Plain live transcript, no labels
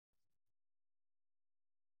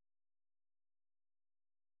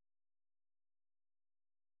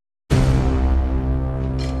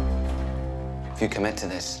If you commit to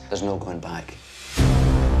this, there's no going back.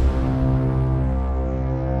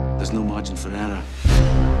 There's no margin for error.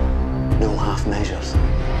 No half measures.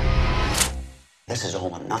 This is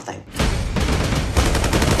all or nothing.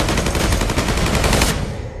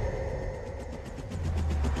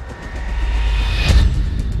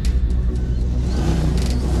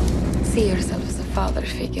 See yourself as a father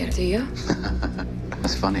figure, do you?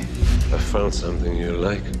 That's funny. I found something you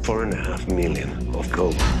like. 4.5 million of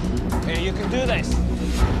gold. Hey, you can do this.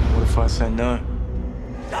 What if I say no?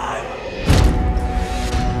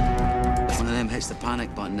 If one of them hits the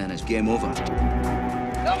panic button, then it's game over.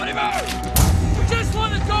 Nobody move! We just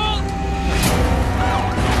want the gold!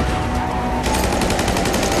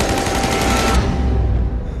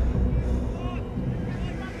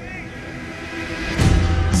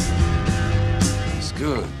 It's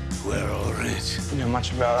good. We're all rich. You know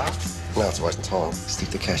much about that? Now it's wasting time. Stick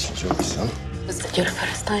the cash in jewelry, son. Was it your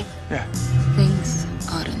first time? Yeah. Things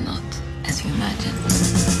are not as you imagine.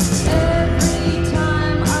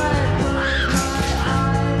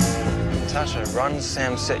 Tasha, run,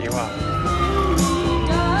 Sam set you up.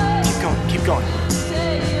 Keep going.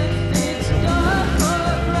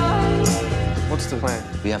 What's the plan?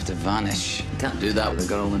 We have to vanish. Can't do that with a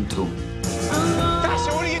girl in tow.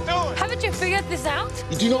 Tasha, what are you doing? Haven't you figured this out?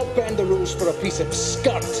 You do not bend the rules for a piece of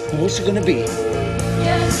skirt. What's it gonna be?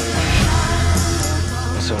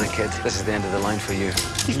 Sorry, kid. This is the end of the line for you.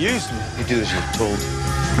 You used me. You do as you're told.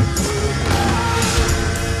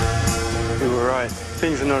 You were right.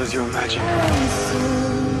 Things are not as you imagine.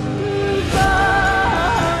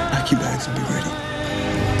 Pack your bags and be ready.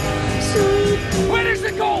 Where is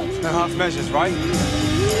the gold? No half measures, right?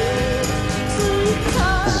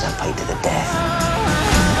 This is a fight to the death.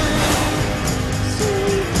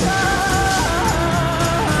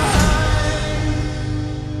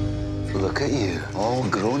 Look at you, all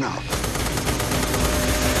grown up.